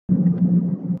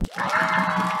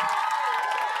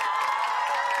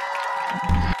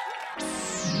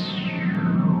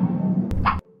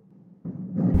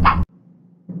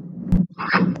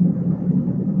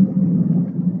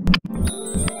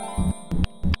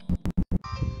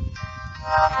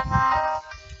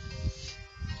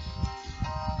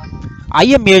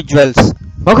IMA jewels.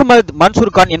 Mohammed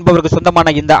Mansoor Khan என்பவருக்கு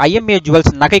சொந்தமான இந்த IMA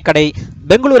ஜுவல்ஸ் நகைக்கடை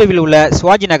பெங்களூருவில் உள்ள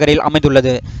சிவாஜி நகரில்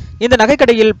அமைந்துள்ளது. இந்த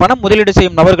நகைக்கடையில் பணம் முதலீடு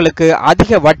செய்யும் நபர்களுக்கு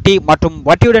அதிக வட்டி மற்றும்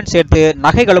வட்டியுடன் சேர்த்து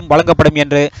நகைகளும் வழங்கப்படும்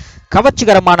என்று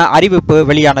கவர்ச்சிகரமான அறிவிப்பு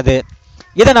வெளியானது.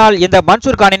 இதனால் இந்த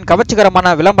மன்சூர் கானின்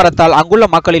கவர்ச்சிகரமான விளம்பரத்தால் அங்குள்ள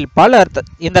மக்களில் பலர்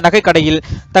இந்த நகைக்கடையில்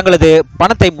தங்களது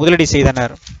பணத்தை முதலீடு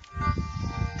செய்தனர்.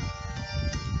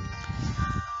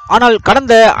 ஆனால்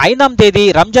கடந்த 5ஆம் தேதி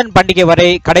ரம்ஜான் பண்டிகை வரை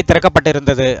கடை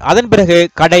திறக்கப்பட்டிருந்தது. அதன் பிறகு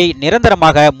கடை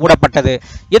நிரந்தரமாக மூடப்பட்டது.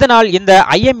 இதனால் இந்த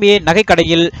IMA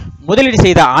நகைக்கடையில் முதலீடு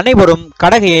செய்த அனைவரும்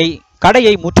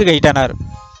கடையை முற்றுகையிட்டனர்.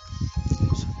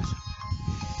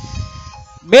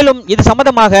 மேலும் இது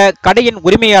சம்பந்தமாக கடையின்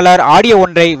உரிமையாளர் ஆடியோ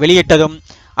ஒன்றை வெளியிட்டதும்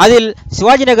அதில்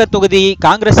சிவாஜி நகர் தொகுதி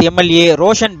காங்கிரஸ் MLA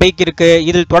ரோஷன் பெய்க்கிற்கு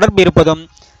இதில் தொடர்பு இருப்பதும்,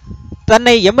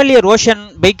 தன்னை MLA ரோஷன்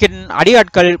பெய்க்கின்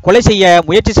அடியாட்கள் கொலை செய்ய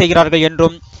முயற்சி செய்கிறார்கள்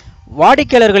என்றும்,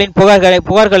 வாடிக்கையாளர்களின்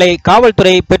புகார்களை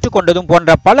காவல்துறை பெற்றுக்கொண்டதும் போன்ற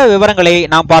பல விவரங்களை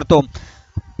நாம் பார்த்தோம்.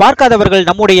 பார்க்காதவர்கள்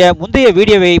நம்முடைய முந்தைய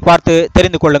வீடியோவை பார்த்து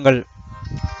தெரிந்து கொள்ளுங்கள்.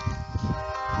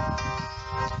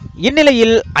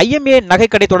 இந்நிலையில் IMA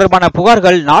நகைக்கடை தொடர்பான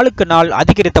புகார்கள் நாளுக்கு நாள்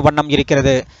அதிகரித்த வண்ணம்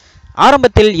இருக்கிறது.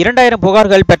 ஆரம்பத்தில் 2000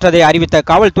 புகார்கள் பெற்றதை அறிவித்த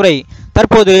காவல்துறை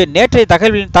தற்போது நேற்றைய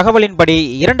தகவலின்படி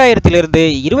 2000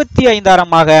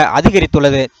 25,000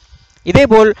 அதிகரித்துள்ளது.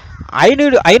 இதேபோல்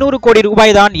 500 கோடி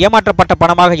ரூபாய் தான் ஏமாற்றப்பட்ட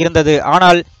பணமாக இருந்தது.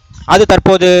 ஆனால் அது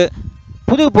தற்போது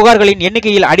புது புகார்களின்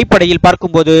எண்ணிக்கையில் அடிப்படையில்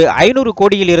பார்க்கும்போது 500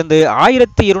 கோடியில் இருந்து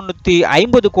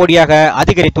 1250 கோடியாக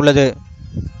அதிகரித்துள்ளது.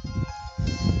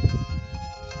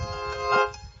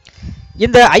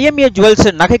 இந்த IMA ஜுவல்ஸ்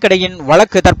நகைக்கடையின்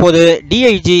வழக்கு தற்போது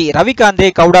DIG ரவிகாந்தே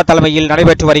கவுடா தலைமையில்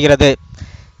நடைபெற்று வருகிறது.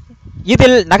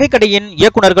 இதில் நகைக்கடையின்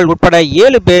இயக்குநர்கள் உட்பட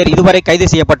 7 பேர் இதுவரை கைது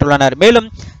செய்யப்பட்டுள்ளனர். மேலும்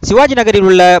சிவாஜி நகரில்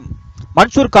உள்ள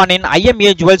மன்சூர் கானின் IMA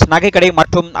ஜுவல்ஸ் நகைக்கடை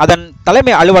மற்றும் அதன்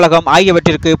தலைமை அலுவலகம்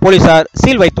ஆகியவற்றிற்கு போலீசார்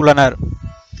சீல் வைத்துள்ளனர்.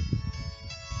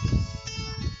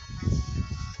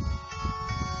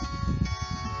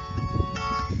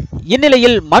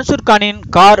 இந்நிலையில் மன்சூர் கானின்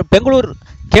கார் பெங்களூர்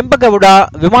கெம்பகவுடா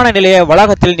விமான நிலைய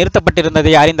வளாகத்தில்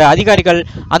நிறுத்தப்பட்டிருந்ததை அறிந்த அதிகாரிகள்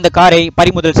அந்த காரை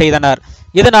பறிமுதல் செய்தனர்.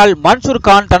 இதனால் மன்சூர்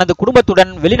கான் தனது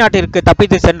குடும்பத்துடன் வெளிநாட்டிற்கு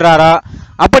தப்பித்து சென்றாரா,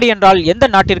 அப்படியென்றால் எந்த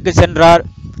நாட்டிற்கு சென்றார்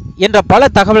என்ற பல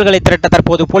தகவல்களை திரட்ட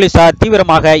தற்போது போலீசார்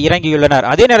தீவிரமாக இறங்கியுள்ளனர்.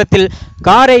 அதே நேரத்தில்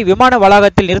காரை விமான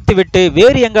வளாகத்தில் நிறுத்திவிட்டு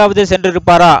வேறு எங்காவது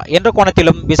சென்றிருப்பாரா என்ற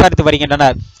கோணத்திலும் விசாரித்து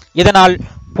வருகின்றனர். இதனால்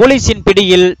போலீசின்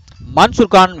பிடியில்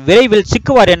மன்சூர் கான் விரைவில்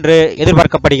சிக்குவார் என்று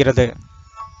எதிர்பார்க்கப்படுகிறது.